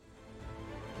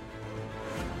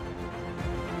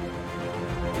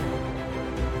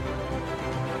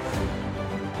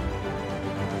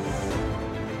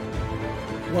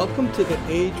Welcome to the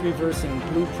Age Reversing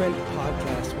Blueprint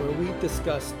podcast, where we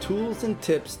discuss tools and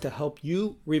tips to help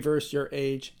you reverse your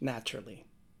age naturally.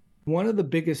 One of the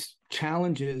biggest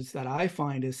challenges that I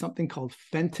find is something called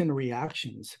Fenton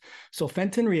reactions. So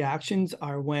Fenton reactions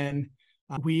are when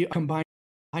we combine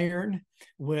iron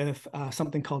with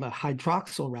something called a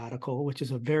hydroxyl radical, which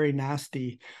is a very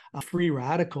nasty free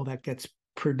radical that gets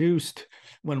produced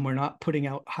when we're not putting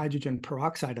out hydrogen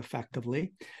peroxide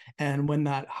effectively. And when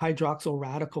that hydroxyl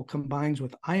radical combines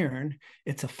with iron,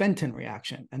 it's a Fenton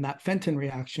reaction. And that Fenton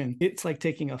reaction, it's like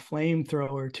taking a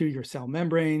flamethrower to your cell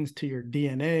membranes, to your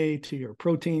DNA, to your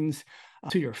proteins,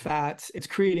 to your fats. It's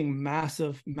creating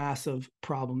massive, massive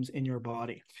problems in your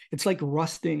body. It's like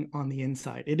rusting on the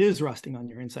inside. It is rusting on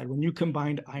your inside. When you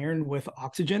combine iron with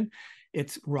oxygen,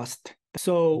 it's rust.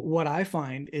 So what I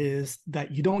find is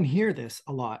that you don't hear this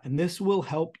a lot, and this will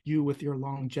help you with your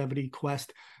longevity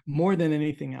quest more than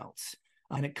anything else.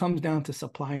 And it comes down to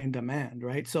supply and demand,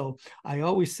 right? So I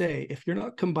always say, if you're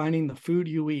not combining the food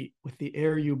you eat with the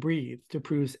air you breathe to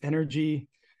produce energy,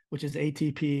 which is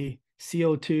ATP,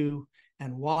 CO2,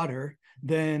 and water,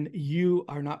 then you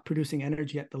are not producing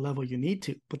energy at the level you need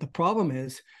to. But the problem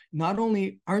is, not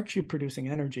only aren't you producing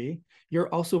energy,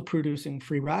 you're also producing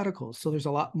free radicals. So there's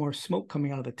a lot more smoke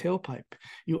coming out of the tailpipe.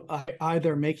 You are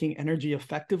either making energy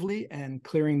effectively and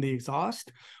clearing the exhaust,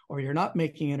 or you're not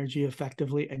making energy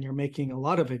effectively and you're making a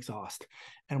lot of exhaust.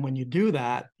 And when you do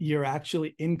that, you're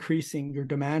actually increasing your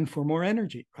demand for more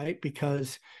energy, right?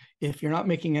 Because if you're not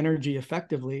making energy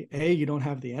effectively, A, you don't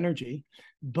have the energy,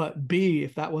 but B,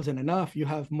 if that wasn't enough, you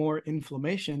have more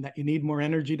inflammation that you need more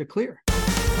energy to clear.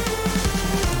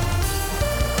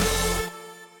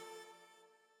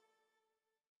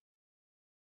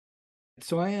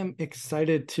 So I am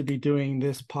excited to be doing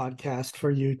this podcast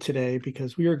for you today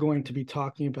because we are going to be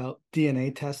talking about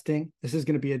DNA testing. This is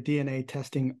going to be a DNA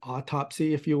testing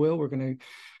autopsy, if you will. We're going to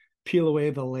peel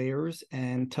away the layers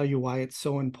and tell you why it's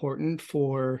so important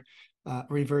for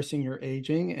reversing your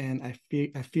aging. And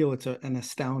I feel it's an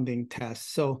astounding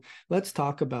test. So let's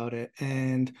talk about it.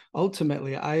 And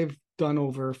ultimately, I've done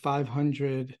over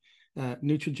 500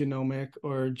 nutrigenomic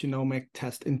or genomic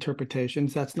test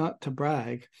interpretations. That's not to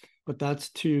brag, but that's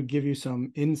to give you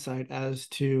some insight as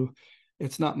to,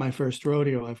 it's not my first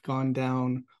rodeo. I've gone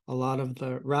down a lot of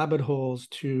the rabbit holes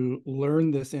to learn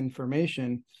this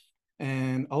information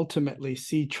and ultimately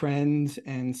see trends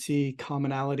and see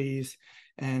commonalities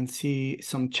and see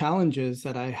some challenges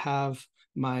that I have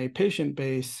my patient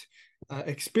base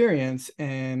experience,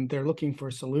 and they're looking for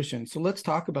solutions. So let's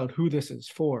talk about who this is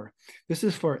for. This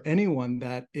is for anyone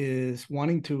that is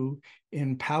wanting to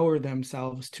empower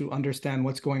themselves to understand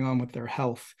what's going on with their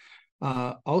health.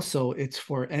 Also, it's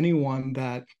for anyone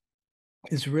that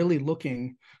is really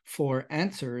looking for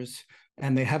answers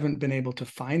and they haven't been able to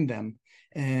find them.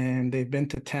 And they've been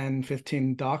to 10,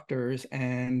 15 doctors,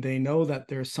 and they know that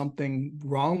there's something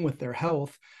wrong with their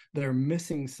health. They're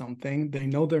missing something. They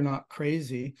know they're not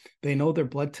crazy. They know their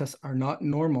blood tests are not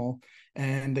normal,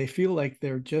 and they feel like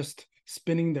they're just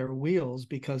spinning their wheels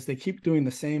because they keep doing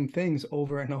the same things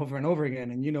over and over and over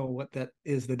again. And you know what that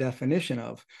is the definition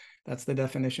of. That's the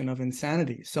definition of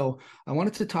insanity. So I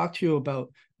wanted to talk to you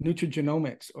about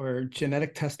nutrigenomics or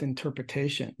genetic test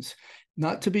interpretations,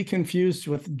 not to be confused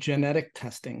with genetic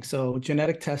testing. So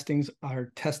genetic testings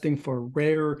are testing for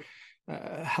rare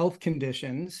health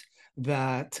conditions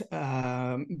that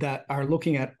are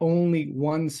looking at only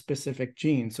one specific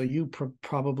gene. So you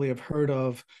probably have heard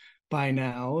of by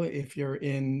now, if you're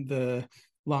in the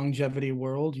longevity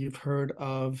world, you've heard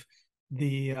of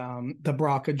the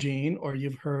BRCA gene, or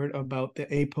you've heard about the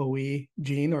ApoE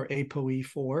gene or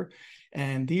ApoE4.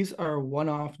 And these are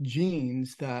one-off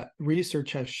genes that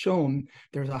research has shown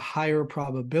there's a higher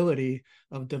probability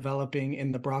of developing,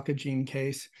 in the BRCA gene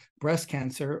case, breast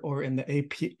cancer, or in the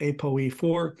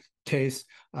ApoE4 case,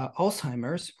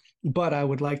 Alzheimer's. But I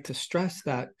would like to stress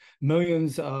that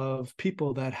millions of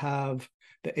people that have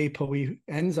the ApoE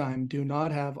enzyme do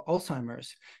not have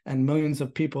Alzheimer's, and millions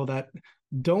of people that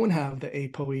don't have the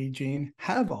ApoE gene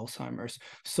have Alzheimer's.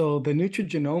 So the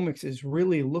nutrigenomics is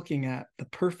really looking at the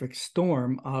perfect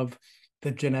storm of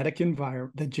the genetic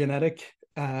environment, the genetic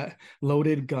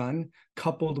loaded gun,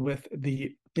 coupled with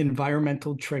the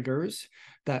environmental triggers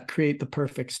that create the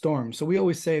perfect storm. So we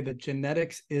always say that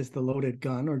genetics is the loaded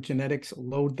gun, or genetics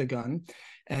load the gun,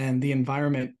 and the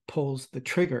environment pulls the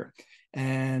trigger.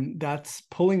 And that's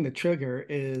pulling the trigger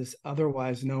is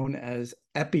otherwise known as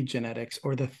epigenetics,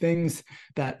 or the things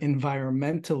that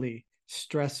environmentally,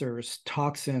 stressors,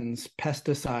 toxins,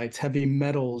 pesticides, heavy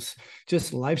metals,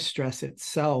 just life stress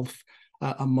itself,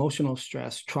 emotional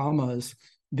stress, traumas,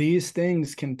 these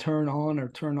things can turn on or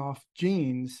turn off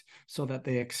genes so that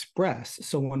they express.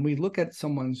 So when we look at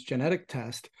someone's genetic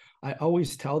test, I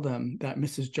always tell them that,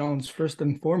 Mrs. Jones, first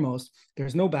and foremost,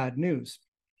 there's no bad news.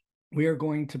 We are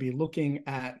going to be looking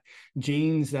at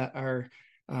genes that are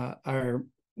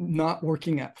not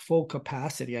working at full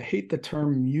capacity. I hate the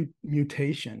term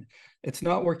mutation. It's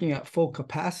not working at full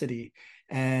capacity.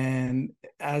 And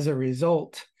as a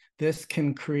result, this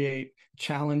can create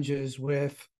challenges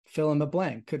with fill in the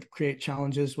blank, could create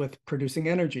challenges with producing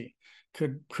energy,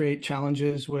 could create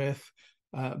challenges with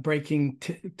breaking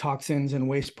toxins and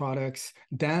waste products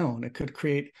down. It could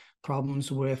create problems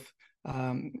with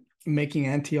making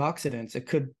antioxidants. It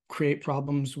could create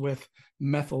problems with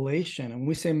methylation. And when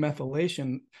we say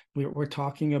methylation, we're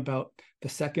talking about the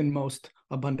second most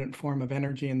abundant form of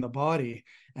energy in the body.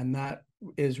 And that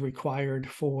is required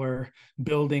for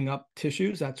building up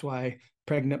tissues. That's why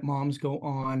pregnant moms go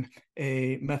on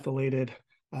a methylated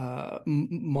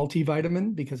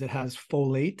multivitamin, because it has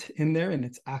folate in there in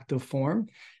its active form,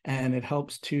 and it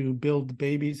helps to build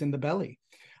babies in the belly.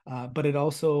 But it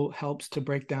also helps to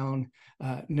break down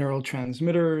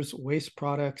neurotransmitters, waste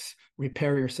products,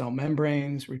 repair your cell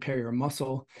membranes, repair your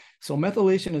muscle. So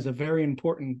methylation is a very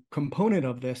important component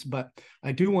of this, but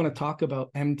I do want to talk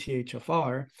about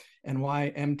MTHFR and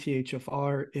why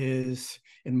MTHFR is,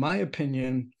 in my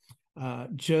opinion,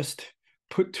 just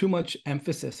put too much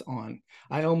emphasis on.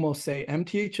 I almost say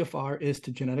MTHFR is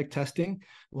to genetic testing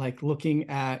like looking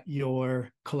at your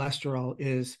cholesterol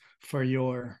is for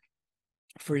your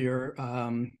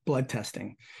blood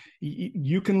testing.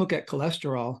 You can look at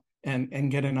cholesterol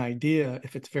and get an idea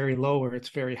if it's very low or it's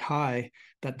very high,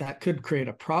 that could create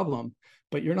a problem.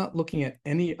 But you're not looking at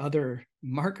any other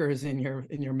markers in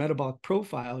your metabolic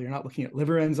profile. You're not looking at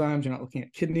liver enzymes. You're not looking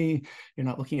at kidney. You're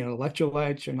not looking at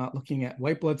electrolytes. You're not looking at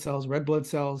white blood cells, red blood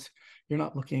cells. You're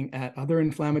not looking at other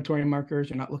inflammatory markers.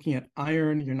 You're not looking at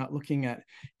iron. You're not looking at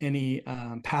any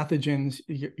pathogens.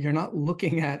 You're not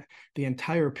looking at the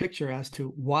entire picture as to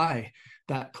why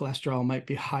that cholesterol might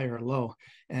be high or low.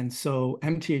 And so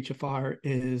MTHFR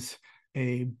is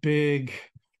a big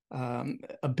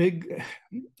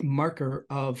marker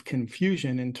of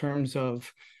confusion in terms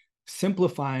of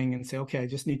simplifying and say, okay, I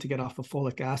just need to get off of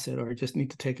folic acid, or I just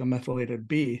need to take a methylated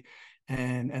B,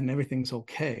 and everything's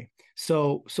okay.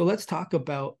 So let's talk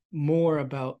about more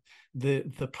about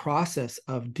the process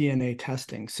of DNA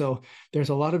testing. So there's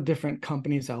a lot of different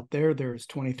companies out there. There's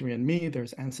 23andMe,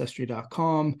 there's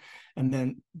Ancestry.com, and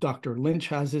then Dr. Lynch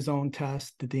has his own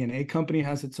test. The DNA company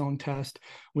has its own test.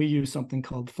 We use something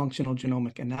called functional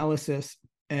genomic analysis.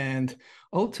 And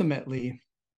ultimately,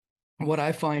 what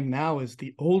I find now is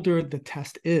the older the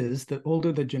test is, the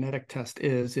older the genetic test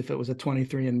is, if it was a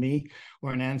 23andMe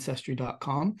or an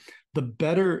Ancestry.com, the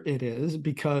better it is,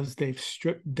 because they've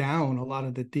stripped down a lot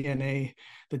of the DNA,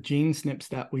 the gene SNPs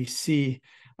that we see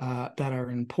that are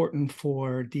important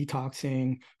for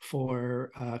detoxing,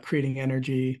 for creating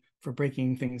energy, for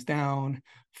breaking things down,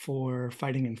 for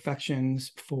fighting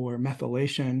infections, for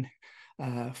methylation,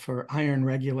 for iron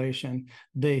regulation.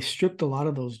 They stripped a lot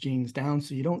of those genes down,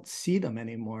 so you don't see them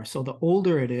anymore. So the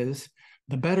older it is,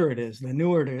 the better it is. The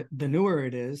newer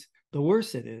it is, the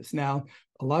worse it is. Now,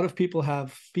 a lot of people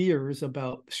have fears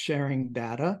about sharing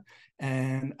data,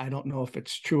 and I don't know if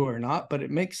it's true or not, but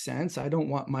it makes sense. I don't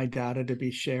want my data to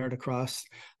be shared across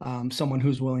someone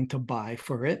who's willing to buy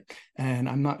for it. And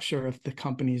I'm not sure if the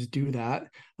companies do that.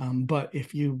 But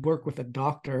if you work with a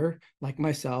doctor like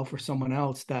myself or someone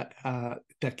else that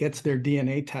gets their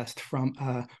DNA test from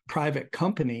a private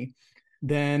company,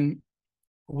 then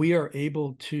we are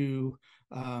able to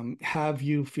have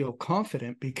you feel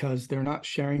confident, because they're not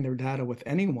sharing their data with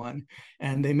anyone,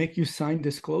 and they make you sign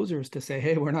disclosures to say,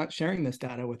 hey, we're not sharing this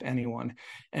data with anyone.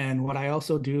 And what I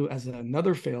also do as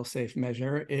another fail-safe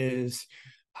measure is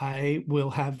I will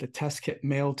have the test kit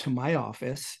mailed to my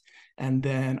office, and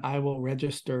then I will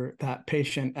register that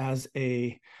patient as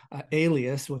a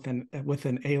alias with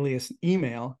an alias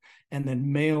email, and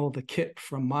then mail the kit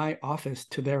from my office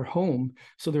to their home.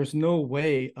 So there's no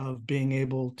way of being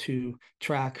able to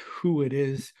track who it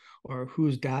is or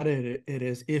whose data it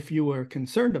is if you were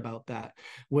concerned about that,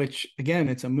 which again,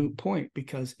 it's a moot point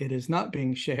because it is not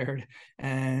being shared,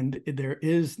 and there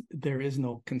is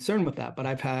no concern with that. But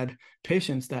I've had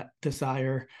patients that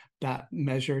desire that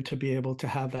measure to be able to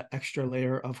have that extra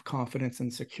layer of confidence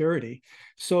and security.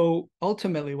 So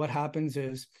ultimately what happens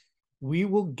is we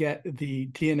will get the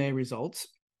DNA results,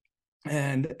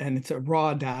 and it's a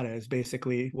raw data is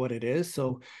basically what it is.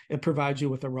 So it provides you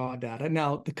with a raw data.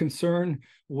 Now, the concern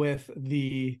with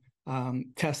the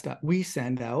test that we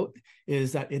send out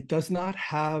is that it does not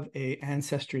have a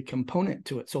ancestry component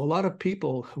to it. So a lot of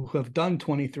people who have done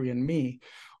 23andMe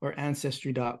or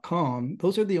Ancestry.com,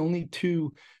 those are the only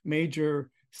two major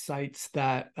sites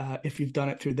that if you've done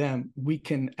it through them, we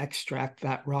can extract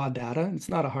that raw data. It's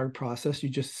not a hard process. You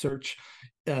just search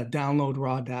download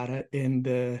raw data in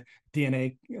the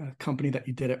DNA company that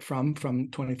you did it from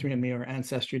 23andMe or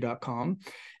Ancestry.com.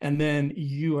 And then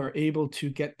you are able to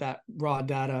get that raw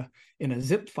data in a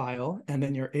zip file, and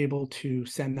then you're able to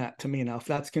send that to me. Now, if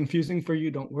that's confusing for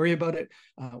you, don't worry about it.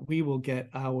 We will get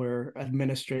our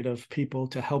administrative people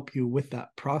to help you with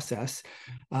that process.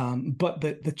 But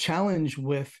the challenge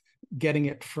with getting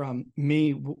it from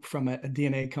me, from a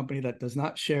DNA company that does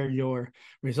not share your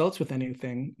results with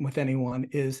anyone,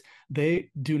 is they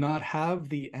do not have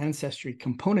the ancestry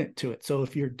component to it. So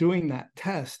if you're doing that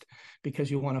test because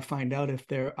you want to find out if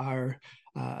there are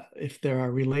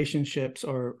relationships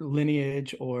or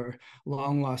lineage or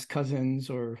long lost cousins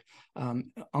or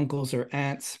uncles or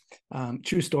aunts.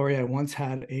 True story, I once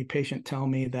had a patient tell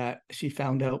me that she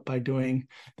found out by doing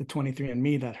the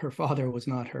 23andMe that her father was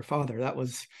not her father. That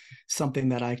was something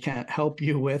that I can't help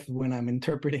you with when I'm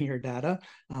interpreting your data,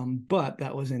 but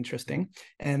that was interesting.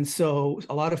 And so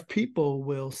a lot of people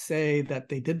will say that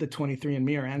they did the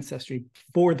 23andMe or Ancestry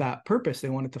for that purpose. They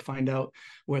wanted to find out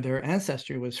where their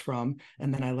ancestry was from.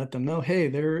 And then I let them know, hey,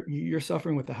 you're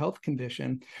suffering with a health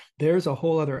condition. There's a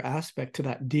whole other aspect to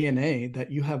that DNA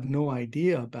that you have no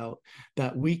idea about,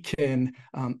 that we can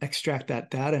extract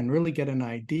that data and really get an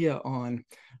idea on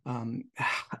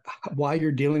why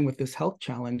you're dealing with this health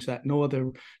challenge that no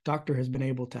other doctor has been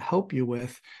able to help you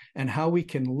with, and how we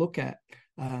can look at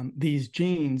these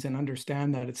genes and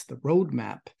understand that it's the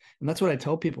roadmap. And that's what I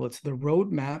tell people. It's the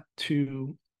roadmap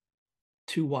to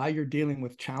why you're dealing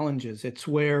with challenges. It's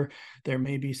where there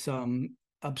may be some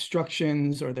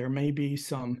obstructions, or there may be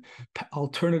some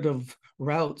alternative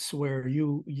routes where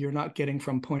you're not getting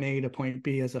from point A to point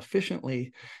B as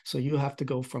efficiently. So you have to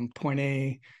go from point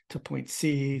A to point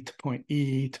C to point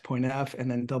E to point F, and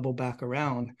then double back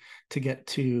around to get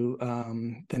to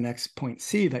the next point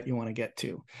C that you want to get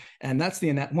to. And that's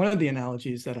one of the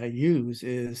analogies that I use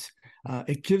is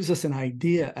it gives us an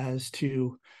idea as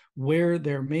to where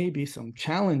there may be some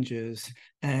challenges.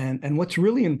 And what's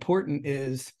really important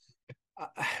is,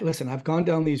 listen, I've gone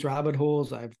down these rabbit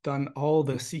holes. I've done all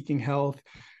the Seeking Health,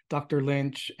 Dr.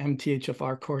 Lynch,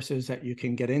 MTHFR courses that you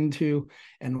can get into.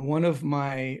 And one of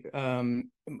my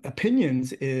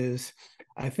opinions is,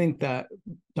 I think that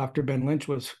Dr. Ben Lynch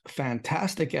was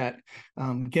fantastic at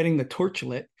getting the torch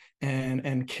lit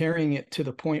and carrying it to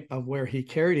the point of where he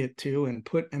carried it to and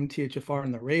put MTHFR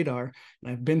on the radar.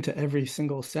 And I've been to every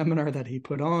single seminar that he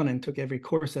put on and took every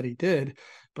course that he did.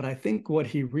 But I think what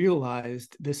he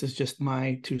realized, this is just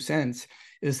my 2 cents,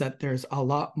 is that there's a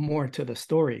lot more to the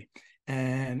story.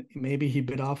 And maybe he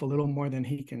bit off a little more than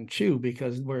he can chew,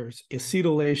 because there's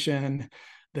acetylation,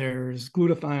 there's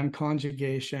glutathione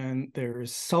conjugation,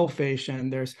 there's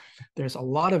sulfation, there's a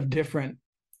lot of different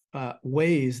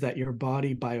ways that your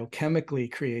body biochemically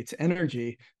creates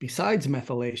energy besides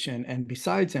methylation and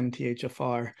besides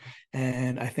MTHFR.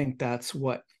 And I think that's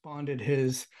what bonded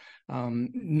his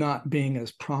not being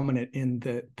as prominent in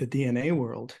the DNA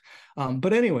world.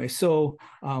 But anyway, so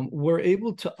we're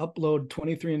able to upload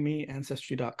 23andMe,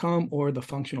 Ancestry.com, or the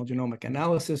functional genomic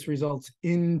analysis results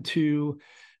into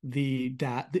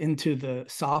the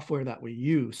software that we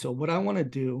use. So what I want to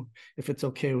do, if it's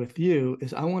okay with you,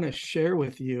 is I want to share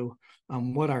with you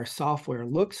what our software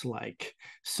looks like,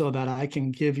 so that I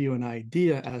can give you an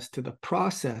idea as to the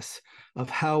process of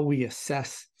how we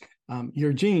assess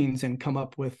your genes and come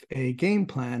up with a game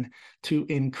plan to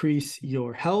increase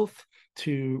your health,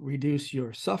 to reduce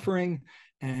your suffering,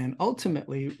 and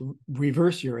ultimately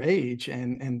reverse your age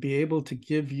and be able to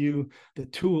give you the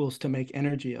tools to make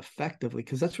energy effectively,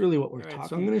 because that's really what we're talking about.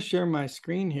 So I'm going to share my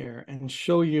screen here and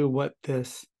show you what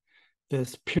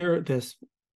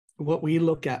what we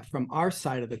look at from our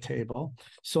side of the table.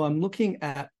 So I'm looking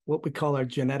at what we call our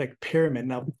genetic pyramid.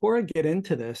 Now, before I get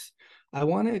into this, I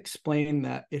want to explain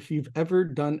that if you've ever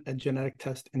done a genetic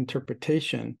test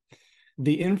interpretation,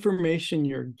 the information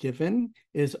you're given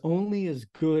is only as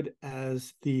good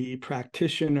as the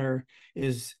practitioner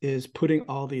is putting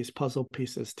all these puzzle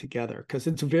pieces together, because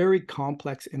it's very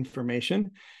complex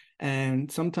information,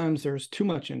 and sometimes there's too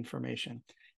much information.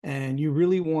 And you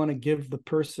really want to give the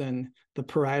person the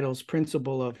Pareto's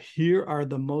principle of, here are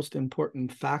the most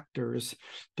important factors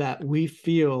that we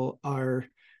feel are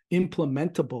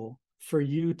implementable for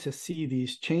you to see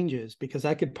these changes, because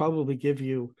I could probably give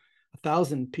you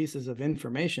 1,000 pieces of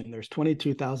information. There's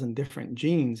 22,000 different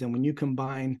genes. And when you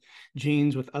combine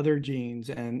genes with other genes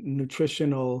and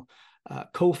nutritional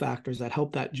cofactors that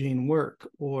help that gene work,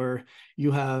 or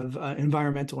you have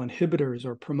environmental inhibitors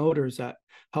or promoters that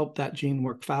help that gene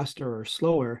work faster or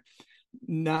slower,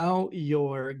 now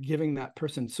you're giving that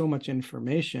person so much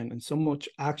information and so much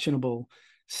actionable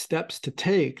steps to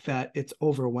take that it's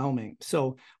overwhelming.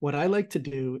 So what I like to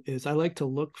do is I like to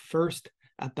look first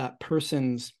at that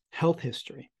person's health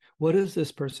history. What is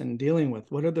this person dealing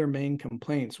with? What are their main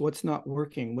complaints? What's not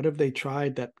working? What have they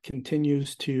tried that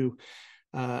continues to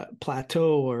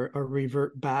plateau or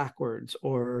revert backwards,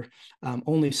 or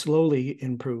only slowly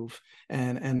improve?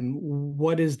 And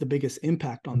what is the biggest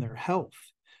impact on their health?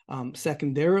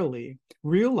 Secondarily,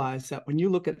 realize that when you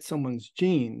look at someone's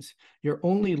genes, you're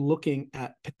only looking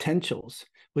at potentials,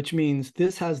 which means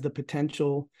this has the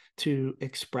potential to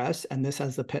express and this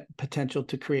has the potential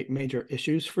to create major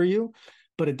issues for you,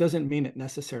 but it doesn't mean it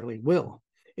necessarily will.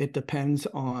 It depends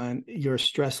on your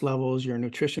stress levels, your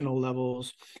nutritional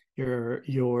levels, your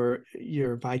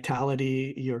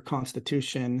vitality, your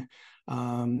constitution,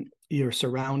 your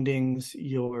surroundings,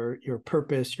 your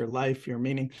purpose, your life, your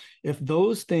meaning. If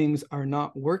those things are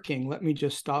not working, let me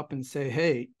just stop and say,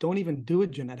 hey, don't even do a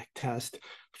genetic test.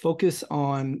 Focus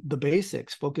on the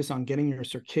basics. Focus on getting your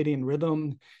circadian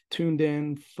rhythm tuned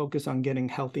in. Focus on getting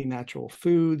healthy, natural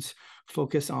foods.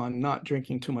 Focus on not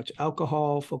drinking too much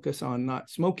alcohol. Focus on not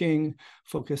smoking.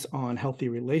 Focus on healthy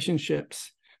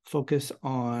relationships. Focus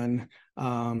on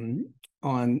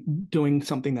doing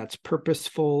something that's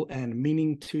purposeful and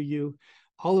meaning to you.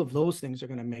 All of those things are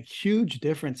going to make huge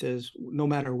differences no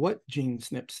matter what gene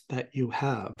SNPs that you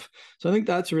have. So I think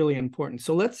that's really important.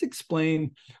 So let's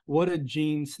explain what a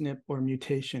gene SNP or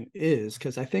mutation is,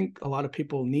 because I think a lot of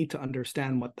people need to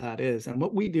understand what that is. And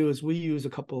what we do is we use a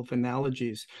couple of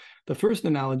analogies. The first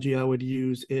analogy I would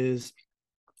use is,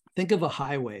 think of a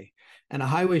highway, and a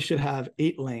highway should have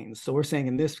 8 lanes. So we're saying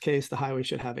in this case, the highway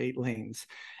should have 8 lanes.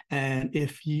 And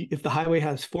if the highway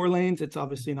has 4 lanes, it's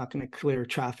obviously not going to clear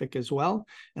traffic as well.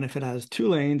 And if it has 2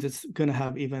 lanes, it's going to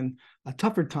have even a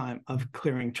tougher time of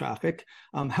clearing traffic.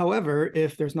 However,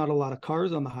 if there's not a lot of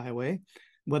cars on the highway,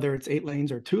 whether it's 8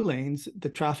 lanes or 2 lanes, the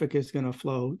traffic is going to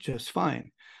flow just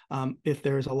fine. If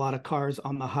there's a lot of cars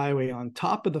on the highway on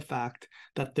top of the fact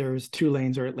that there's 2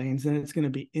 lanes or 8 lanes, then it's going to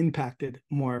be impacted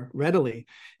more readily.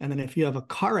 And then if you have a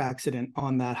car accident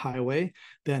on that highway,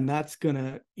 then that's going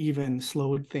to even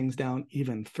slow things down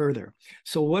even further.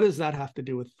 So what does that have to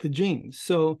do with the genes?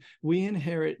 So we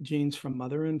inherit genes from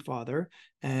mother and father,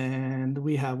 and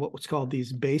we have what's called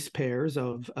these base pairs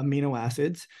of amino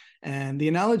acids. And the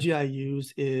analogy I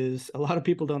use is, a lot of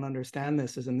people don't understand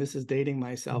this, and this is dating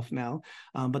myself now,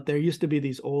 but there used to be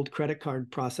these old credit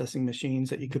card processing machines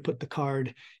that you could put the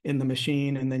card in the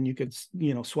machine and then you could,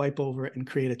 swipe over it and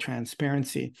create a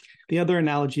transparency. The other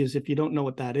analogy is, if you don't know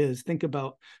what that is, think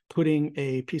about putting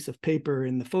a piece of paper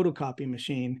in the photocopy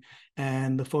machine,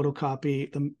 and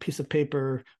the piece of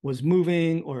paper was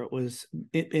moving, or it was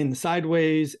in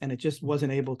sideways, and it just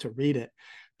wasn't able to read it.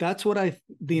 That's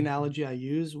the analogy I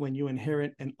use when you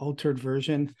inherit an altered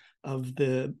version of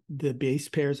the base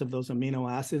pairs of those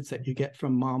amino acids that you get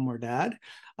from mom or dad,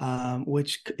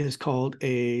 which is called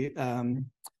a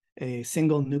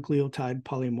single nucleotide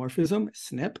polymorphism,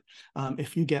 SNP.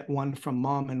 If you get one from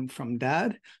mom and from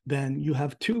dad, then you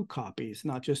have 2 copies,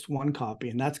 not just 1 copy.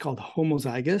 And that's called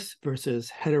homozygous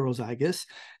versus heterozygous.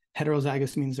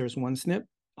 Heterozygous means there's 1 SNP.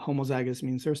 Homozygous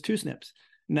means there's 2 SNPs.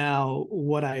 Now,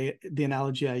 the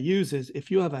analogy I use is,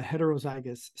 if you have a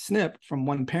heterozygous SNP from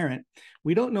 1 parent,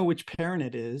 we don't know which parent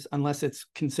it is unless it's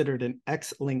considered an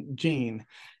X-linked gene.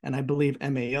 And I believe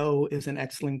MAO is an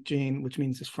X-linked gene, which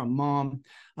means it's from mom.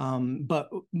 But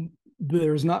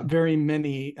there's not very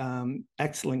many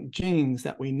X-linked genes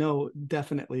that we know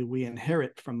definitely we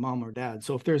inherit from mom or dad.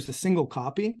 So if there's a single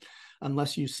copy,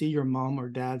 unless you see your mom or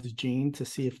dad's gene to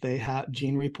see if they have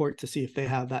gene report to see if they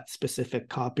have that specific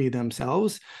copy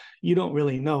themselves, you don't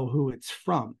really know who it's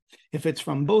from. If it's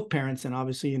from both parents, then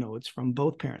obviously it's from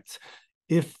both parents.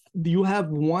 If you have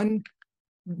 1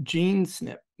 gene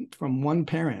SNP from 1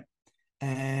 parent,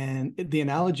 and the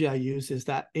analogy I use is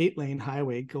that 8-lane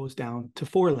highway goes down to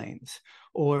 4 lanes.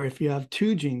 Or if you have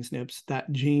 2 gene SNPs, that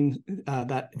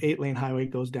 8-lane highway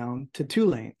goes down to 2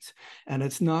 lanes. And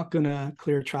it's not going to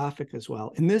clear traffic as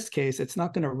well. In this case, it's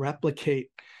not going to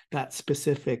replicate that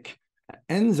specific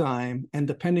enzyme. And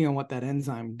depending on what that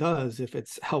enzyme does, if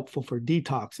it's helpful for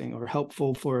detoxing or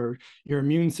helpful for your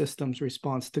immune system's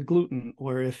response to gluten,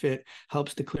 or if it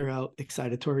helps to clear out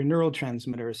excitatory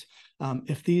neurotransmitters,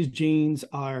 if these genes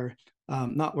are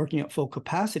not working at full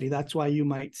capacity. That's why you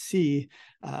might see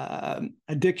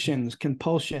addictions,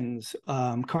 compulsions,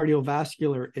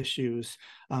 cardiovascular issues,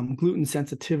 gluten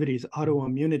sensitivities,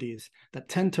 autoimmunities that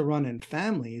tend to run in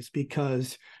families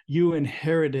because you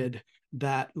inherited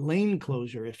that lane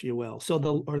closure, if you will,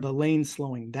 the lane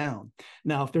slowing down.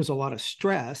 Now, if there's a lot of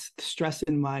stress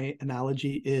in my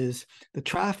analogy is the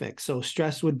traffic. So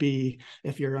stress would be,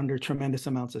 if you're under tremendous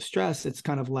amounts of stress, it's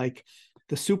kind of like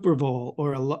the Super Bowl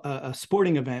or a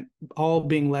sporting event all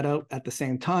being let out at the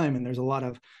same time, and there's a lot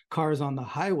of cars on the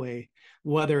highway,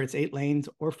 whether it's 8 lanes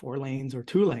or 4 lanes or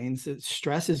 2 lanes.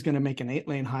 Stress is going to make an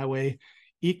 8-lane highway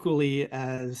equally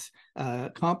as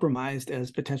compromised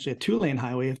as potentially a 2-lane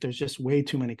highway if there's just way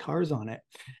too many cars on it.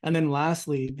 And then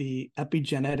lastly, the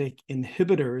epigenetic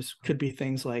inhibitors could be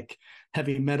things like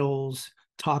heavy metals,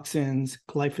 toxins,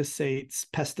 glyphosates,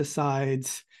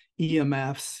 pesticides,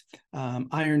 EMFs,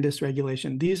 iron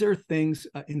dysregulation. These are things,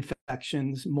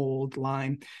 infections, mold,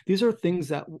 Lyme. These are things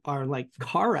that are like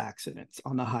car accidents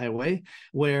on the highway,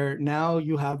 where now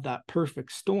you have that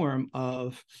perfect storm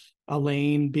of a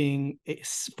lane being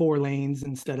 4 lanes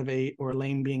instead of 8, or a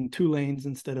lane being 2 lanes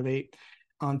instead of 8.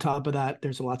 On top of that,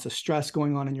 there's lots of stress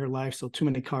going on in your life, so too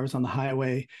many cars on the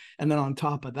highway. And then on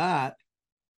top of that,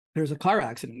 there's a car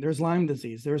accident, there's Lyme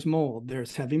disease, there's mold,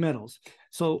 there's heavy metals.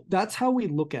 So that's how we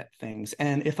look at things.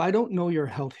 And if I don't know your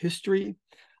health history,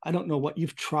 I don't know what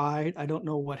you've tried, I don't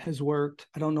know what has worked,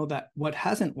 I don't know that what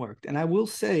hasn't worked. And I will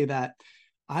say that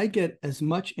I get as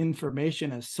much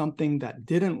information as something that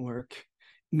didn't work,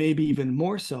 maybe even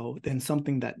more so than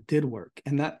something that did work.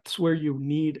 And that's where you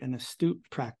need an astute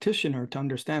practitioner to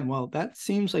understand, well, that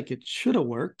seems like it should have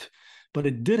worked, but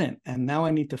it didn't. And now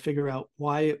I need to figure out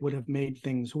why it would have made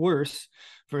things worse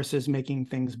versus making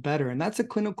things better. And that's a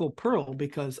clinical pearl,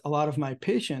 because a lot of my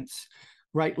patients,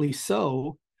 rightly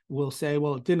so, will say,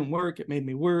 well, it didn't work, it made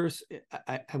me worse,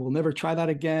 I will never try that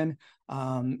again.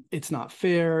 It's not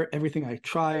fair, everything I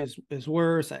try is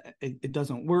worse, it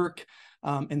doesn't work.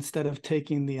 Instead of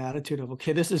taking the attitude of,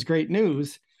 okay, this is great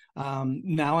news.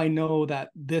 Now I know that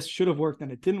this should have worked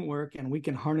and it didn't work, and we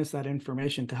can harness that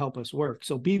information to help us work.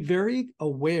 So be very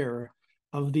aware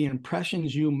of the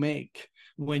impressions you make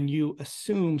when you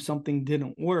assume something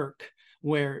didn't work,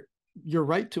 where you're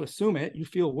right to assume it, you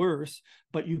feel worse,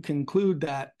 but you conclude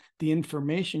that the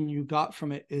information you got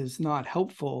from it is not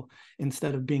helpful,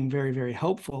 instead of being very, very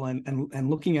helpful and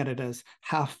looking at it as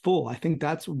half full. I think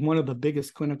that's one of the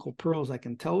biggest clinical pearls I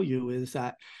can tell you, is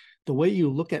that the way you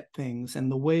look at things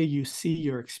and the way you see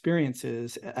your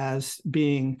experiences as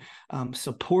being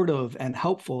supportive and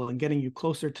helpful and getting you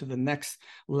closer to the next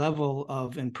level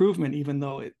of improvement, even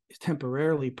though it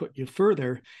temporarily put you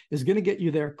further, is going to get you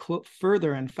there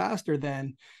further and faster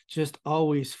than just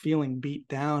always feeling beat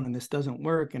down and this doesn't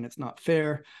work and it's not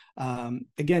fair.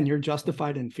 Again, you're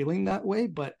justified in feeling that way,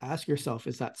 but ask yourself,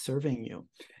 is that serving you?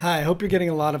 Hi, I hope you're getting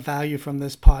a lot of value from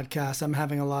this podcast. I'm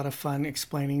having a lot of fun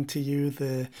explaining to you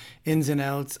the ins and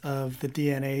outs of the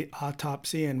DNA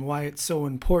autopsy and why it's so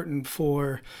important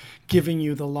for giving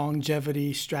you the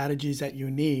longevity strategies that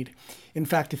you need. In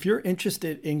fact, if you're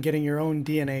interested in getting your own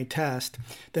DNA test,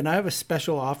 then I have a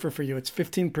special offer for you. It's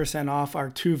 15% off our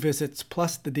 2 visits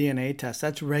plus the DNA test.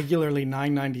 That's regularly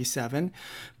 $997.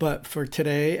 But for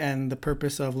today and the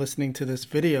purpose of listening to this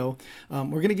video, we're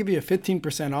going to give you a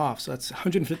 15% off. So that's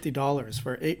 $150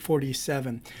 for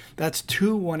 $847. That's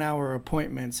 2 one-hour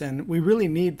appointments. And we really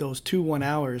need those 2 1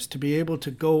 hours to be able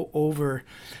to go over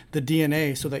the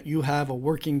DNA so that you have a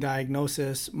working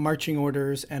diagnosis, marching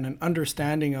orders, and an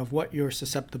understanding of what your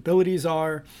susceptibilities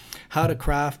are, how to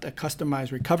craft a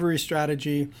customized recovery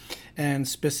strategy, and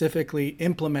specifically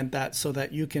implement that so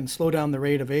that you can slow down the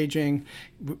rate of aging,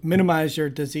 minimize your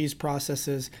disease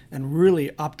processes, and really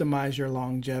optimize your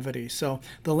longevity. So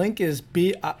the link is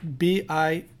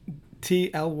bit.ly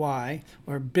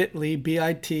or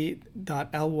bit.ly,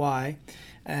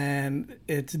 and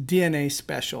it's DNA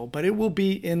special, but it will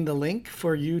be in the link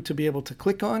for you to be able to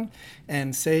click on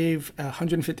and save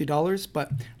 $150.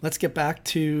 But let's get back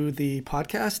to the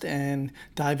podcast and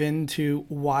dive into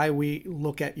why we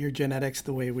look at your genetics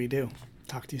the way we do.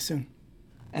 Talk to you soon.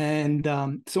 And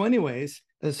so anyways,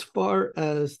 as far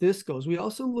as this goes, we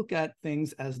also look at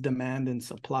things as demand and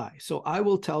supply. So I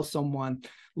will tell someone,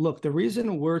 look, the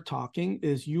reason we're talking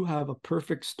is you have a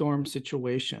perfect storm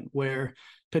situation where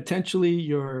potentially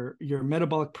your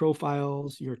metabolic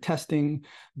profiles, your testing,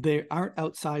 they aren't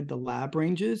outside the lab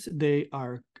ranges. They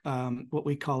are what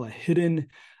we call a hidden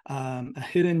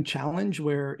challenge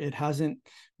where it hasn't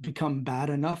become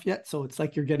bad enough yet. So it's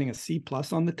like you're getting a C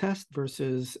plus on the test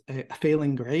versus a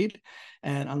failing grade.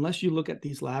 And unless you look at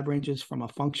these lab ranges from a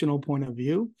functional point of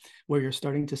view, where you're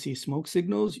starting to see smoke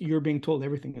signals, you're being told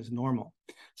everything is normal.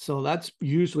 So that's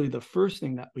usually the first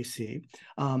thing that we see.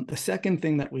 The second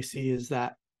thing that we see is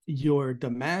that your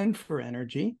demand for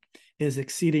energy is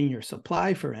exceeding your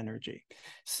supply for energy.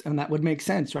 And that would make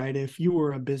sense, right? If you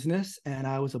were a business and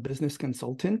I was a business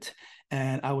consultant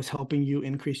and I was helping you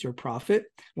increase your profit,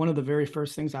 one of the very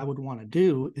first things I would want to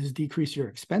do is decrease your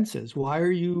expenses. Why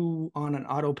are you on an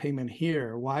auto payment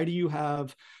here? Why do you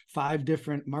have 5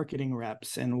 different marketing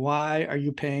reps? And why are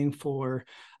you paying for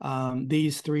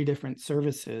these 3 different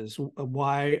services?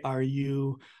 Why are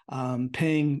you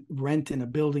paying rent in a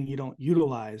building you don't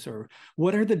utilize? Or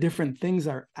what are the different things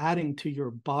that are adding to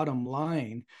your bottom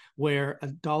line where a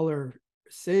dollar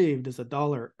saved is a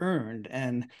dollar earned?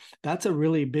 And that's a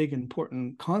really big,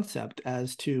 important concept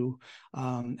as to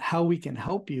how we can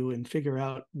help you and figure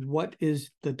out what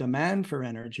is the demand for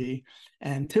energy.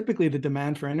 And typically the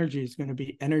demand for energy is going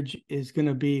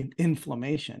to be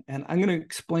inflammation. And I'm going to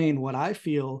explain what I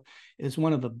feel is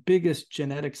one of the biggest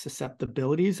genetic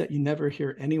susceptibilities that you never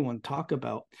hear anyone talk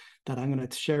about, that I'm going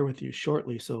to share with you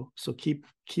shortly. So keep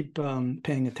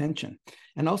paying attention,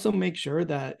 and also make sure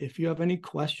that if you have any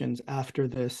questions after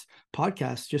this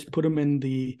podcast, just put them in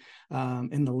the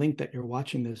link that you're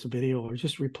watching this video, or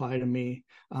just reply to me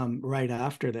right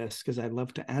after this, because I'd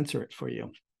love to answer it for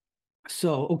you.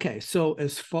 So, okay. So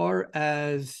as far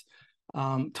as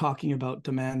talking about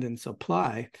demand and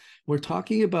supply, we're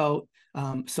talking about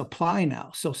supply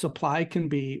now. So supply can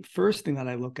be, first thing that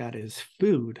I look at is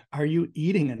food. Are you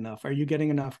eating enough? Are you getting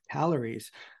enough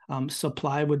calories?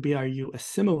 Supply would be, are you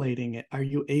assimilating it? Are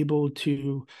you able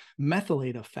to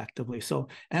methylate effectively? So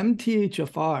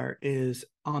MTHFR is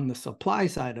on the supply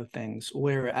side of things,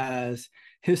 whereas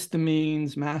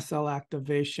histamines, mast cell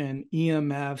activation,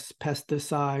 EMFs,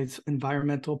 pesticides,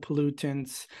 environmental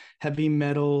pollutants, heavy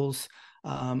metals,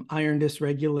 iron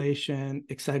dysregulation,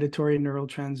 excitatory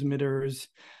neurotransmitters,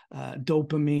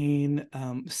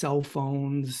 dopamine, cell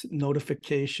phones,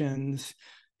 notifications.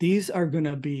 These are going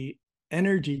to be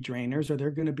energy drainers, or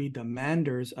they're going to be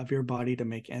demanders of your body to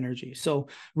make energy. So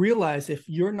realize, if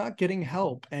you're not getting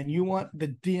help and you want the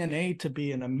DNA to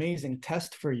be an amazing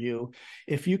test for you,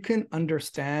 if you can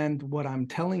understand what I'm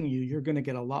telling you, you're going to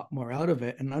get a lot more out of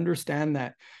it, and understand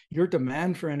that your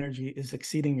demand for energy is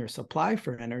exceeding your supply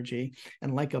for energy.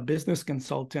 And like a business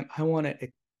consultant, I want to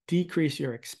decrease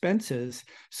your expenses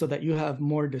so that you have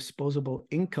more disposable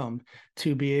income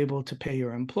to be able to pay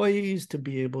your employees, to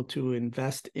be able to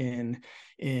invest in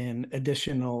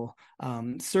additional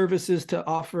services to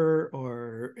offer,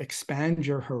 or expand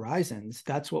your horizons.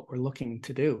 That's what we're looking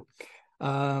to do.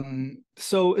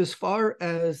 So as far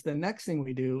as the next thing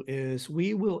we do is,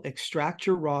 we will extract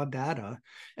your raw data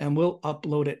and we'll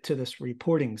upload it to this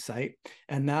reporting site.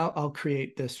 And now I'll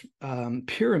create this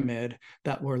pyramid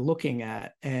that we're looking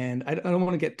at. And I don't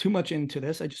want to get too much into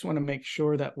this. I just want to make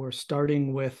sure that we're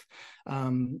starting with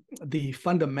the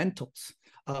fundamentals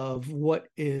of what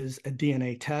is a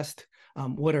DNA test.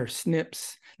 What are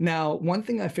SNPs? Now, one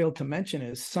thing I failed to mention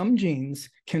is some genes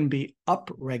can be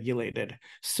upregulated.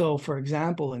 So, for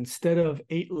example, instead of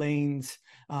 8 lanes,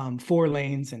 4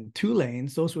 lanes, and 2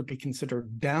 lanes, those would be considered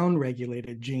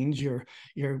downregulated genes. You're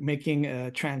making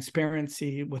a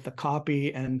transparency with a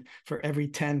copy, and for every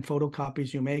 10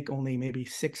 photocopies you make, only maybe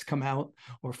 6 come out,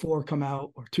 or 4 come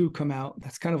out, or 2 come out.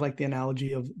 That's kind of like the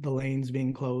analogy of the lanes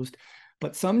being closed.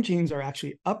 But some genes are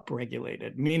actually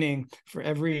upregulated, meaning for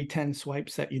every 10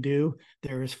 swipes that you do,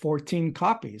 there is 14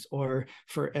 copies, or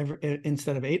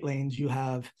instead of 8 lanes, you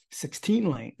have 16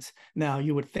 lanes. Now,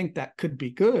 you would think that could be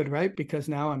good, right? Because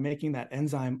now I'm making that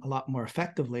enzyme a lot more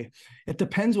effectively. It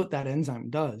depends what that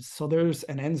enzyme does. So there's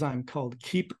an enzyme called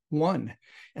KEAP1.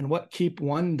 And what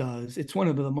KEAP1 does, it's one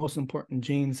of the most important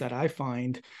genes that I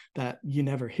find that you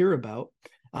never hear about.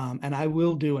 And I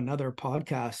will do another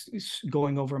podcast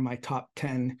going over my top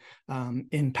 10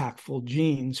 impactful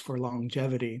genes for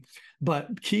longevity.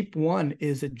 But KEAP1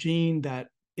 is a gene that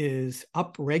is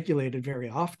upregulated very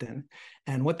often.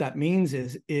 And what that means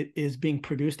is it is being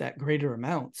produced at greater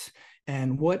amounts.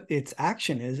 And what its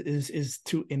action is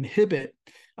to inhibit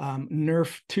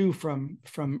nerf2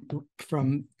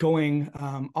 from going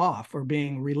off or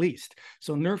being released.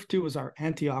 So nerf2 is our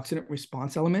antioxidant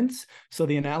response elements. So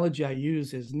the analogy I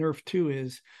use is nerf2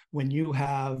 is when you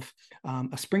have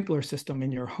a sprinkler system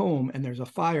in your home and there's a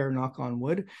fire, knock on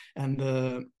wood, and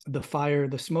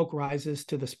the smoke rises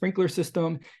to the sprinkler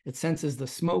system, it senses the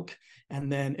smoke, and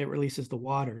then it releases the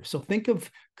water. So think of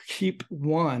keep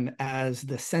one as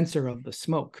the sensor of the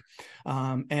smoke.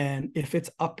 And if it's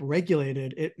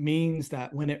upregulated, it means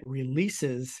that when it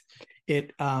releases,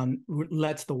 it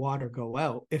lets the water go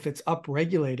out. If it's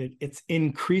upregulated, it's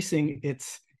increasing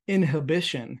its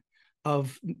inhibition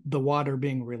of the water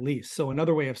being released. So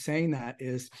another way of saying that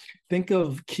is think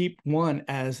of keep one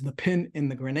as the pin in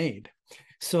the grenade.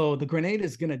 So the grenade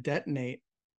is going to detonate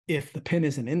if the pin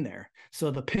isn't in there. So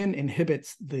the pin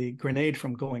inhibits the grenade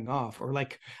from going off, or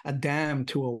like a dam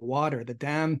to a water. The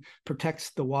dam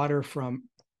protects the water from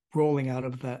rolling out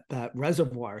of that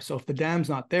reservoir. So if the dam's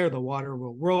not there, the water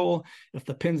will roll. If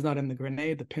the pin's not in the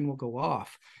grenade, the pin will go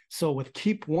off. So with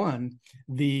keep one,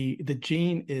 the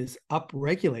gene is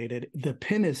upregulated. The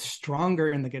pin is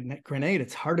stronger in the grenade.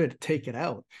 It's harder to take it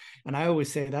out. And I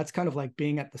always say that's kind of like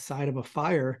being at the side of a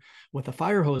fire with a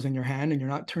fire hose in your hand and you're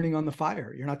not turning on the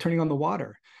fire. You're not turning on the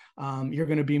water. You're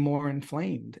going to be more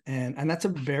inflamed. And that's a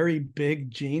very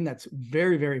big gene that's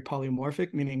very, very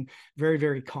polymorphic, meaning very,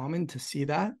 very common to see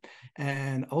that.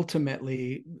 And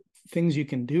ultimately, things you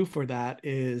can do for that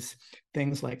is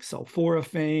things like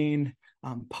sulforaphane,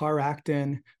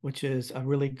 paractin, which is a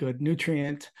really good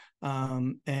nutrient,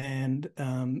 and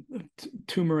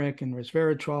turmeric and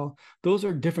resveratrol. Those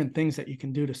are different things that you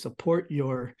can do to support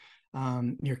your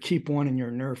keep one and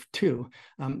your nerf2.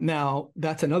 Now,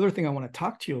 that's another thing I want to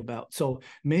talk to you about. So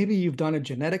maybe you've done a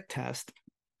genetic test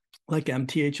like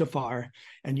MTHFR,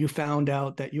 and you found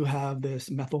out that you have this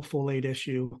methylfolate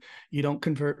issue. You don't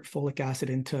convert folic acid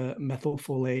into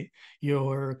methylfolate.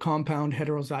 You're compound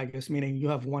heterozygous, meaning you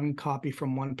have one copy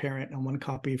from one parent and one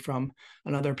copy from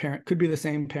another parent. Could be the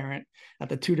same parent at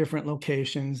the two different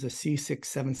locations, the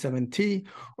C677T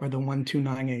or the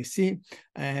 129AC.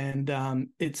 And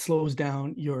it slows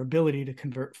down your ability to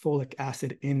convert folic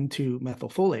acid into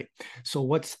methylfolate. So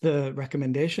what's the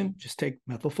recommendation? Just take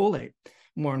methylfolate.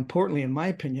 More importantly, in my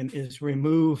opinion, is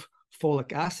remove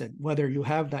folic acid, whether you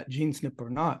have that gene SNP or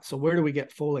not. So where do we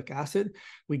get folic acid?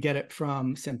 We get it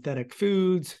from synthetic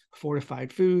foods,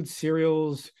 fortified foods,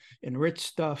 cereals, enriched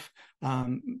stuff,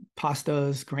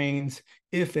 pastas, grains,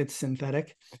 if it's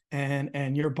synthetic,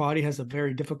 and your body has a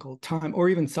very difficult time, or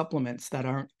even supplements that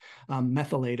aren't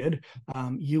methylated,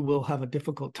 you will have a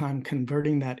difficult time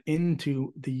converting that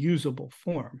into the usable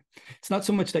form. It's not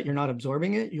so much that you're not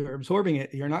absorbing it, you're absorbing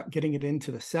it, you're not getting it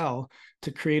into the cell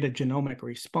to create a genomic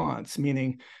response,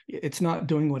 meaning it's not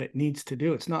doing what it needs to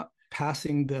do. It's not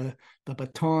passing the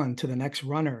baton to the next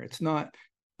runner. It's not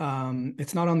on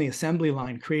the assembly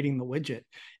line creating the widget.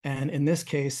 And in this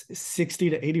case,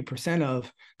 60 to 80%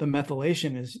 of the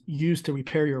methylation is used to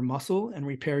repair your muscle and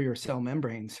repair your cell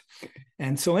membranes.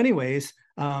 And so anyways,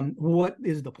 what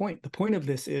is the point? The point of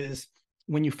this is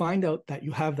when you find out that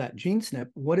you have that gene SNP,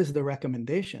 what is the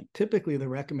recommendation? Typically, the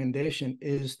recommendation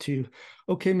is to,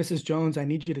 okay, Mrs. Jones, I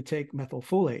need you to take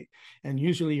methylfolate. And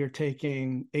usually you're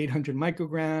taking 800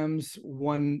 micrograms,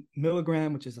 1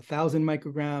 milligram, which is 1,000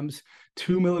 micrograms,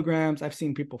 2 milligrams. I've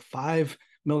seen people 5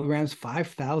 milligrams,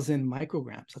 5,000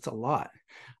 micrograms. That's a lot.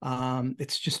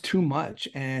 It's just too much,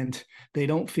 and they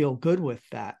don't feel good with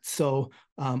that. So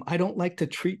I don't like to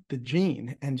treat the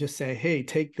gene and just say, hey,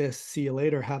 take this, see you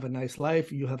later, have a nice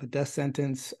life. You have a death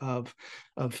sentence of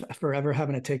forever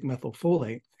having to take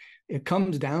methylfolate. It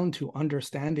comes down to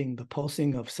understanding the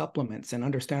pulsing of supplements and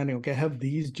understanding, okay, I have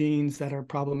these genes that are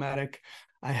problematic.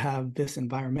 I have this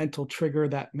environmental trigger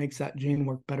that makes that gene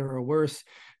work better or worse.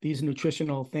 These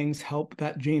nutritional things help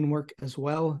that gene work as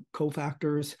well,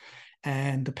 cofactors.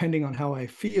 And depending on how I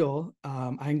feel,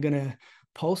 I'm going to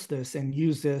pulse this and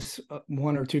use this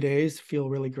 1 or 2 days, feel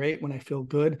really great. When I feel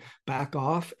good, back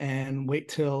off and wait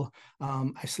till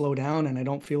I slow down and I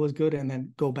don't feel as good, and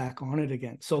then go back on it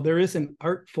again. So there is an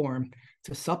art form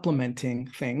to supplementing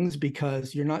things,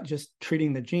 because you're not just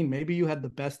treating the gene. Maybe you had the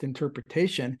best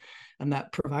interpretation and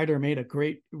that provider made a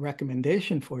great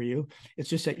recommendation for you. It's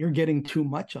just that you're getting too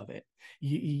much of it.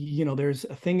 You know, there's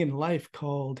a thing in life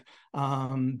called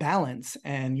balance,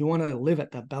 and you want to live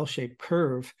at that bell-shaped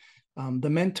curve. The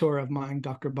mentor of mine,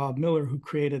 Dr. Bob Miller, who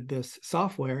created this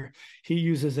software, he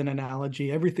uses an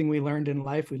analogy. Everything we learned in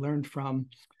life, we learned from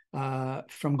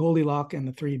Goldilocks and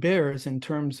the Three Bears, in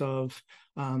terms of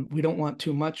we don't want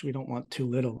too much, we don't want too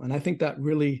little. And I think that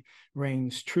really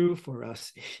reigns true for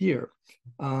us here.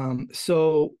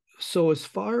 So as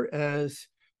far as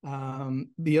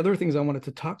The other things I wanted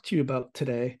to talk to you about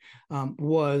today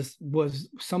was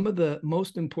some of the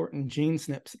most important gene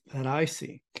SNPs that I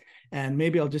see. And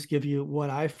maybe I'll just give you what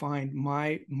I find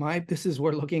this is,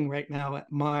 we're looking right now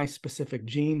at my specific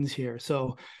genes here.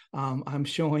 So I'm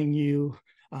showing you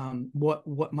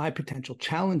what my potential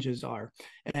challenges are.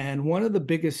 And one of the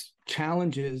biggest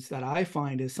challenges that I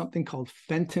find is something called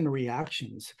Fenton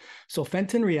reactions. So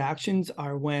Fenton reactions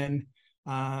are when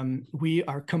we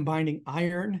are combining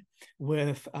iron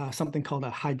with something called a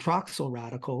hydroxyl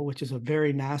radical, which is a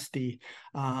very nasty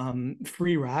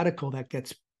free radical that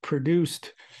gets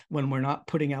produced when we're not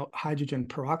putting out hydrogen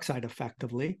peroxide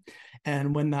effectively.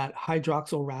 And when that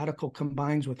hydroxyl radical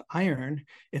combines with iron,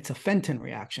 it's a Fenton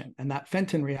reaction. And that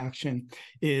Fenton reaction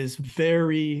is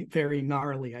very, very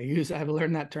gnarly. I've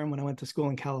learned that term when I went to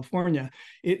school in California.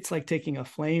 It's like taking a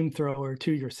flamethrower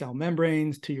to your cell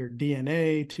membranes, to your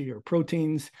DNA, to your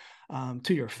proteins,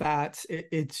 to your fats.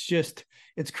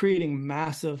 It's creating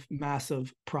massive,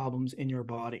 massive problems in your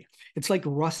body. It's like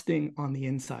rusting on the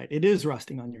inside. It is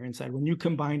rusting on your inside. When you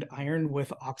combined iron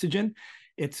with oxygen,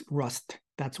 it's rust.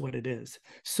 That's what it is.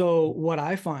 So what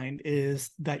I find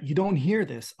is that you don't hear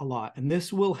this a lot, and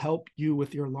this will help you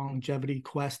with your longevity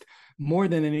quest more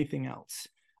than anything else.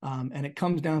 And it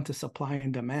comes down to supply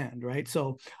and demand, right?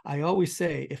 So I always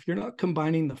say, if you're not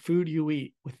combining the food you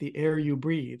eat with the air you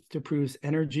breathe to produce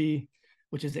energy,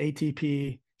 which is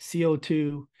ATP,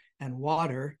 CO2, and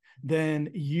water, then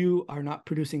you are not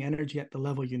producing energy at the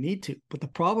level you need to. But the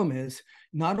problem is,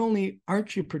 not only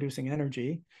aren't you producing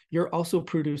energy, you're also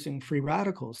producing free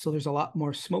radicals. So there's a lot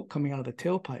more smoke coming out of the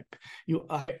tailpipe. You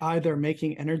are either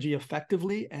making energy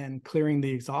effectively and clearing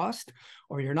the exhaust,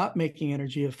 or you're not making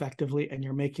energy effectively and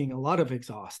you're making a lot of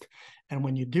exhaust. And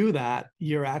when you do that,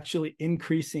 you're actually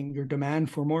increasing your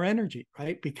demand for more energy,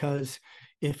 right? Because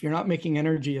if you're not making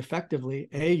energy effectively,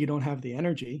 A, you don't have the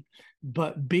energy,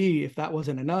 but B, if that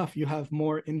wasn't enough, you have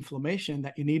more inflammation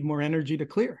that you need more energy to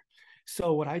clear.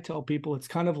 So what I tell people, it's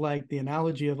kind of like the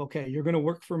analogy of, okay, you're going to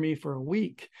work for me for a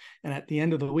week, and at the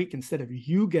end of the week, instead of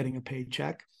you getting a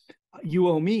paycheck, you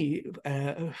owe me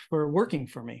for working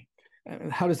for me.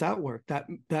 How does that work?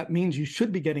 That means you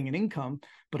should be getting an income,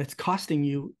 but it's costing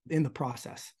you in the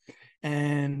process.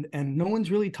 And no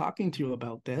one's really talking to you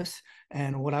about this.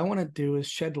 And what I want to do is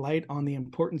shed light on the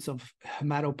importance of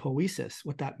hematopoiesis.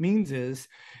 What that means is,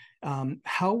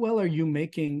 how well are you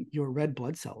making your red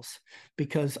blood cells?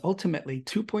 Because ultimately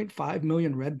 2.5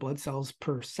 million red blood cells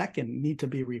per second need to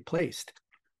be replaced.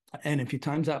 And if you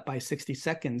times that by 60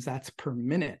 seconds, that's per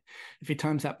minute. If you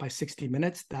times that by 60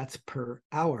 minutes, that's per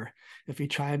hour. If you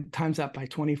times that by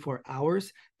 24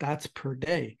 hours, that's per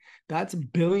day. That's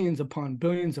billions upon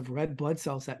billions of red blood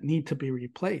cells that need to be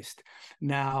replaced.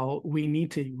 Now, we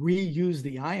need to reuse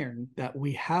the iron that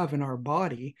we have in our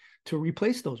body to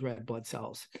replace those red blood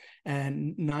cells.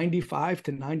 And 95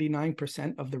 to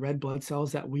 99% of the red blood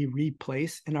cells that we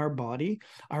replace in our body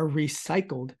are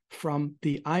recycled from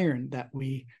the iron that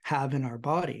we have in our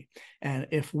body. And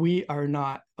if we are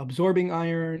not absorbing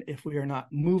iron, if we are not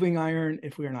moving iron,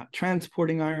 if we are not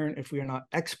transporting iron, if we are not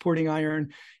exporting iron,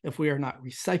 if we are not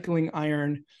recycling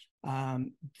iron,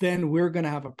 then we're going to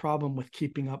have a problem with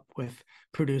keeping up with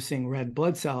producing red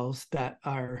blood cells that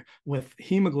are with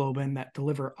hemoglobin that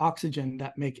deliver oxygen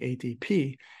that make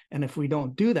ATP. And if we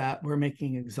don't do that, we're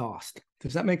making exhaust.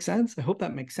 Does that make sense? I hope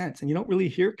that makes sense. And you don't really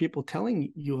hear people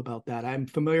telling you about that. I'm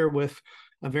familiar with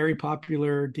a very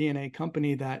popular DNA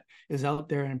company that is out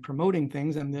there and promoting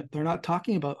things, and they're not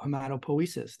talking about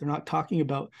hematopoiesis. They're not talking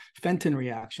about Fenton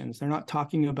reactions. They're not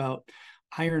talking about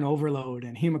iron overload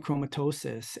and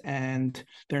hemochromatosis, and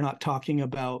they're not talking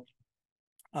about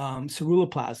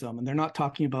ceruloplasm, and they're not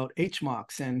talking about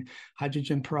HMOX and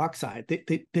hydrogen peroxide.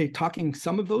 They're talking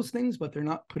some of those things, but they're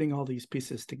not putting all these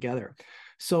pieces together.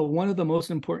 So one of the most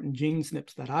important gene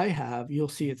SNPs that I have, you'll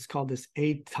see it's called this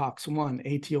ATOX1,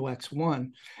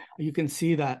 ATOX1. You can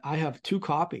see that I have 2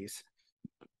 copies,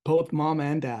 both mom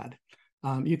and dad.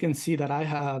 You can see that I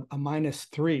have a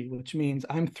 -3, which means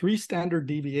I'm 3 standard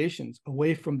deviations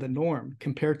away from the norm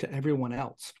compared to everyone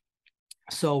else.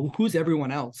 So who's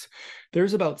everyone else?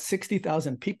 There's about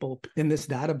 60,000 people in this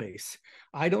database.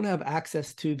 I don't have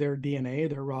access to their DNA,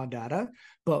 their raw data,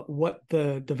 but what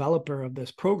the developer of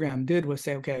this program did was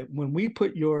say, okay, when we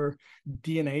put your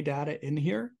DNA data in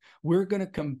here, we're going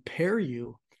to compare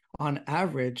you on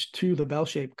average to the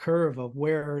bell-shaped curve of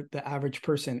where the average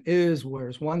person is,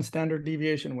 where's 1 standard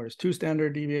deviation, where's 2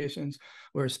 standard deviations,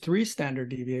 where's 3 standard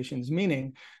deviations,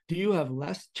 meaning, do you have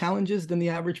less challenges than the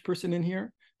average person in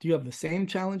here? Do you have the same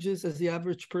challenges as the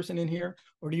average person in here?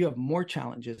 or do you have more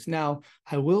challenges? Now,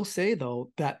 I will say,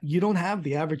 though, that you don't have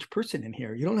the average person in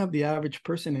here. You don't have the average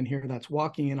person in here that's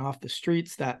walking in off the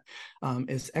streets, that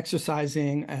is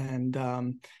exercising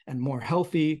and more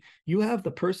healthy. You have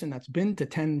the person that's been to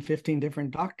 10, 15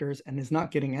 different doctors and is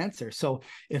not getting answers. So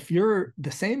if you're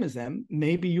the same as them,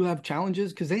 maybe you have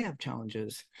challenges because they have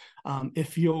challenges.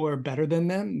 If you're better than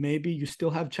them, maybe you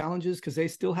still have challenges because they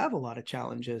still have a lot of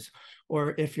challenges.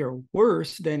 Or if you're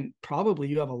worse, then probably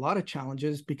you have a lot of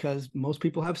challenges because most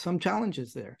people have some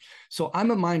challenges there. So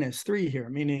I'm a -3 here,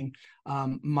 meaning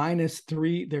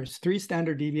 -3, there's 3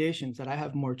 standard deviations that I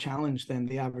have more challenge than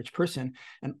the average person,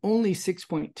 and only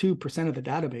 6.2% of the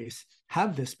database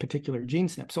have this particular gene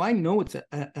SNP. So I know it's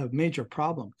a major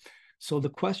problem. So the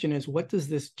question is, what does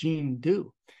this gene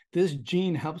do? This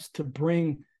gene helps to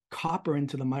bring copper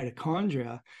into the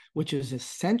mitochondria, which is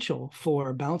essential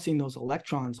for bouncing those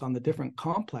electrons on the different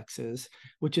complexes,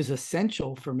 which is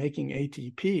essential for making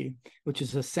ATP, which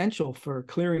is essential for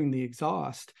clearing the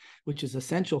exhaust, which is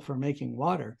essential for making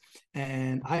water.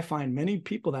 And I find many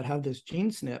people that have this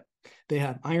gene SNP, they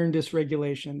have iron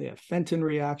dysregulation, they have Fenton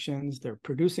reactions, they're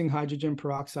producing hydrogen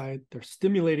peroxide, they're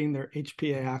stimulating their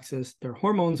HPA axis, their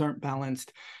hormones aren't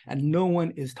balanced, and no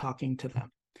one is talking to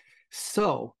them.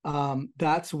 So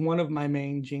that's one of my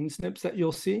main gene SNPs that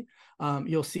you'll see.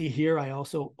 You'll see here, I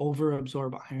also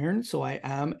overabsorb iron. So I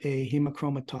am a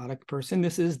hemochromatotic person.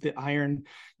 This is the iron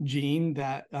gene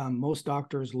that most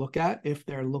doctors look at if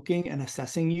they're looking and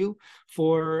assessing you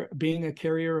for being a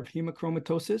carrier of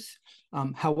hemochromatosis.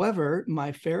 However,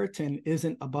 my ferritin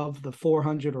isn't above the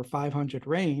 400 or 500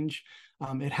 range.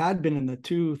 It had been in the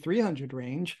 200-300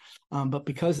 range, but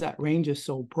because that range is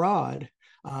so broad,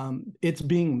 it's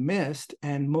being missed,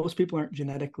 and most people aren't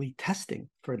genetically testing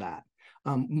for that.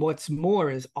 What's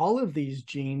more is all of these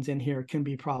genes in here can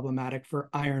be problematic for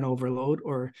iron overload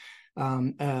or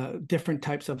different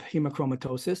types of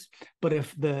hemochromatosis. But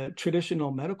if the traditional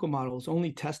medical model is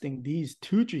only testing these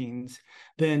 2 genes,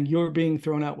 then you're being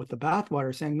thrown out with the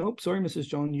bathwater saying, nope, sorry, Mrs.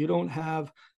 Jones, you don't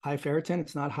have high ferritin.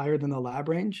 It's not higher than the lab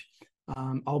range.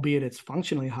 Albeit it's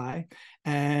functionally high,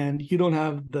 and you don't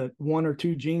have the 1 or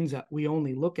 2 genes that we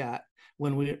only look at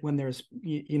when there's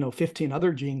 15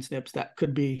 other gene SNPs that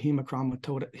could be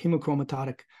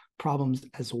hemochromatotic problems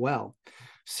as well.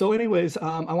 So anyways,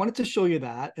 I wanted to show you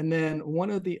that. And then one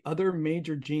of the other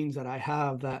major genes that I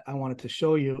have that I wanted to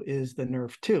show you is the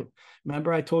NRF2.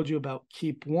 Remember I told you about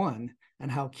KEAP1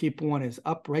 and how KEAP1 is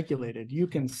upregulated. You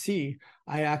can see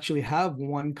I actually have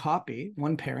one copy,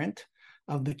 one parent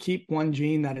of the KEAP1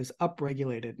 gene that is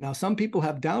upregulated. Now, some people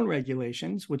have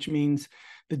downregulations, which means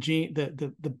the gene,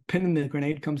 the pin in the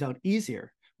grenade comes out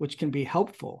easier, which can be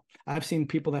helpful. I've seen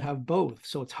people that have both,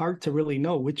 so it's hard to really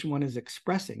know which one is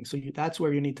expressing. So that's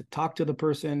where you need to talk to the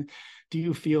person. Do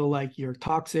you feel like you're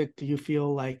toxic? Do you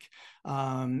feel like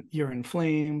you're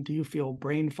inflamed? Do you feel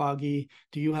brain foggy?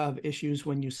 Do you have issues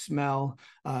when you smell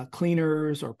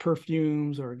cleaners or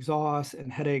perfumes or exhaust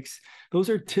and headaches? Those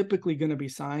are typically going to be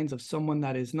signs of someone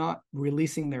that is not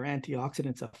releasing their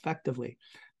antioxidants effectively.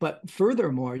 But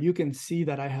furthermore, you can see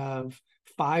that I have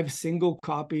 5 single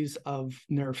copies of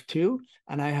NRF2,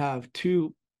 and I have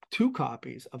two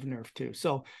copies of NRF2.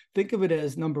 So think of it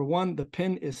as, number 1, the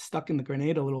pin is stuck in the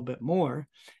grenade a little bit more.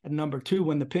 And number 2,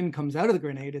 when the pin comes out of the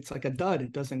grenade, it's like a dud.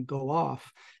 It doesn't go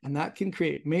off. And that can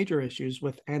create major issues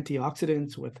with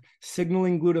antioxidants, with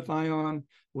signaling glutathione,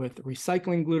 with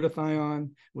recycling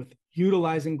glutathione, with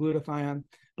utilizing glutathione.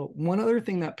 But one other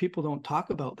thing that people don't talk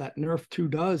about that NRF2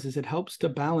 does is it helps to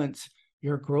balance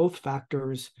your growth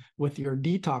factors with your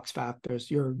detox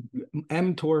factors, your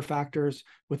mTOR factors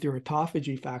with your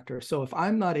autophagy factors. So if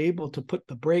I'm not able to put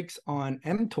the brakes on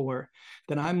mTOR,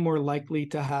 then I'm more likely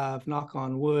to have, knock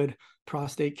on wood,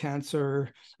 prostate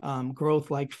cancer,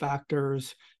 growth-like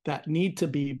factors that need to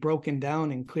be broken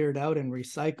down and cleared out and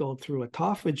recycled through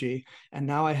autophagy. And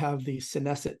now I have these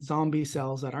senescent zombie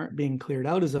cells that aren't being cleared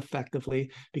out as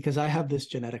effectively because I have this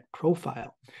genetic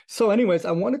profile. So anyways,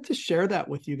 I wanted to share that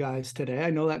with you guys today. I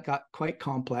know that got quite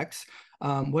complex.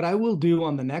 What I will do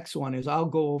on the next one is I'll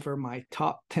go over my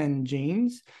top 10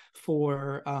 genes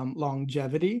for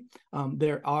longevity.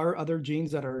 There are other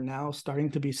genes that are now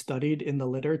starting to be studied in the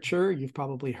literature. You've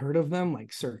probably heard of them, like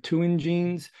sirtuin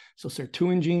genes. So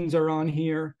sirtuin genes are on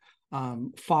here.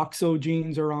 FOXO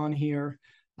genes are on here.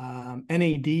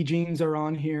 NAD genes are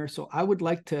on here. So I would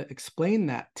like to explain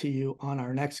that to you on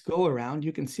our next go around.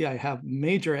 You can see I have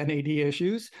major NAD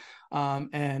issues,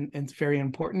 and it's very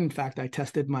important. In fact, I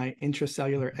tested my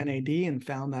intracellular NAD and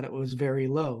found that it was very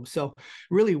low. So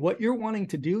really what you're wanting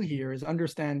to do here is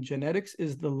understand genetics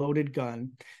is the loaded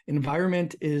gun,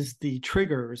 environment is the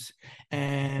triggers,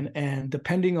 and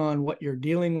depending on what you're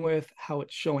dealing with, how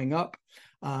it's showing up,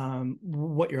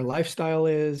 what your lifestyle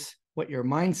is, what your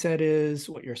mindset is,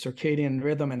 what your circadian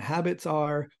rhythm and habits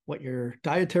are, what your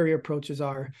dietary approaches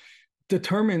are,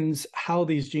 determines how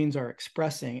these genes are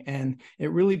expressing. And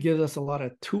it really gives us a lot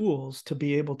of tools to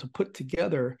be able to put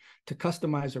together to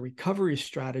customize a recovery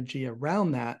strategy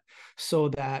around that so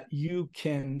that you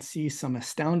can see some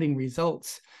astounding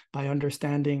results by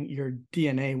understanding your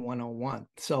DNA 101.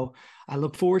 So I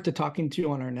look forward to talking to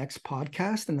you on our next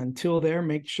podcast. And until there,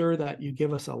 make sure that you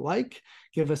give us a like,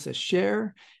 give us a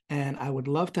share. And I would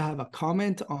love to have a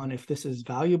comment on if this is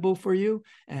valuable for you.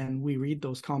 And we read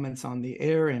those comments on the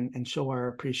air and show our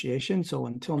appreciation. So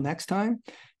until next time,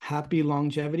 happy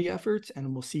longevity efforts,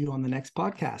 and we'll see you on the next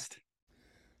podcast.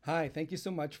 Hi, thank you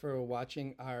so much for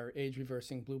watching our Age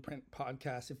Reversing Blueprint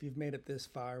podcast. If you've made it this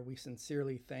far, we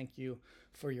sincerely thank you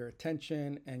for your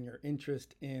attention and your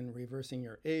interest in reversing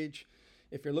your age.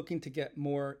 If you're looking to get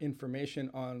more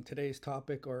information on today's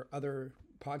topic or other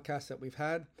podcasts that we've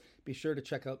had, be sure to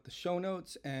check out the show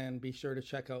notes and be sure to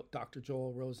check out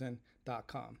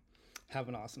drjoelrosen.com. Have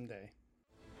an awesome day.